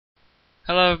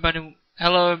Hello everybody.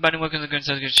 Hello everybody. Welcome to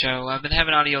the Good Show. I've been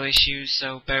having audio issues,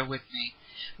 so bear with me.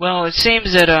 Well, it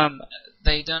seems that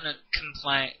they done a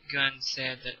complaint. Gunn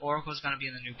said that Oracle's going to be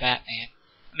in the new Batman.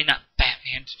 I mean, not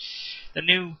Batman. The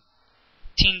new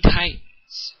Teen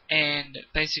Titans. And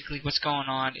basically, what's going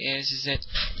on is that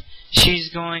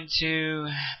she's going to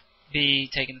be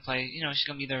taking the place. You know, she's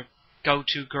going to be their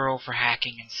go-to girl for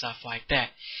hacking and stuff like that.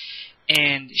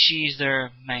 And she's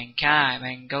their main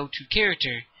go-to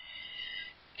character.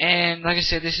 And like I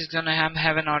said, this is gonna I'm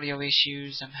having audio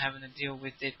issues. I'm having to deal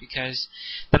with it because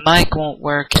the mic won't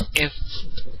work if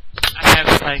I have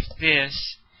it like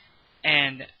this,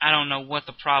 and I don't know what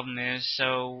the problem is.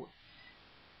 So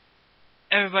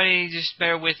everybody, just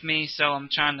bear with me. So I'm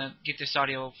trying to get this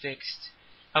audio fixed.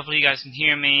 Hopefully you guys can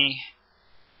hear me.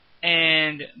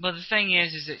 But the thing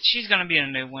is that she's gonna be in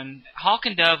a new one. Hawk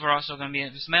and Dove are also gonna be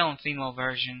in this male and female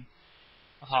version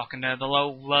of Hawk and Dove, the low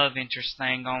love interest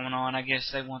thing going on. I guess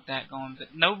they want that going, but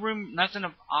nothing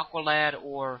of Aqualad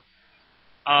or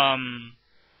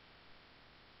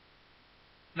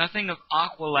nothing of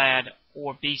Aqualad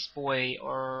or Beast Boy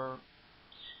or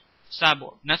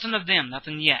Cyborg. Nothing of them.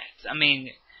 Nothing yet. I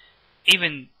mean,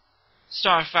 even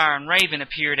Starfire and Raven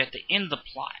appeared at the end of the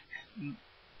plot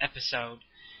episode.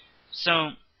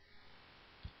 So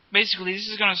basically, this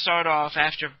is going to start off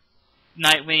after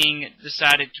Nightwing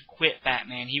decided to quit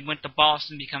Batman. He went to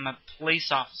Boston to become a police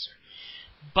officer.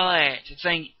 But the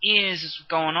thing is, what's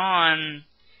going on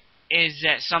is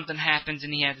that something happens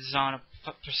and he has his own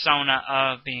persona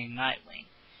of being Nightwing.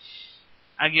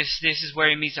 I guess this is where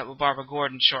he meets up with Barbara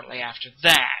Gordon shortly after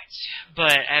that.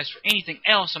 But as for anything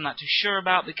else, I'm not too sure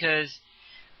about because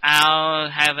I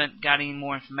haven't got any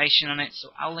more information on it,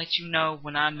 so I'll let you know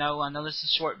when I know. I know this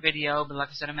is a short video, but like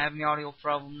I said, I'm having the audio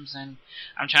problems, and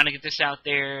I'm trying to get this out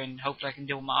there, and hopefully I can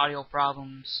deal with my audio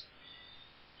problems,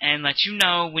 and let you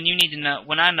know when you need to know.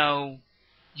 When I know,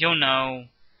 you'll know.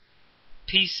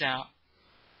 Peace out.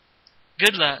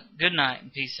 Good luck, good night,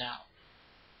 and peace out.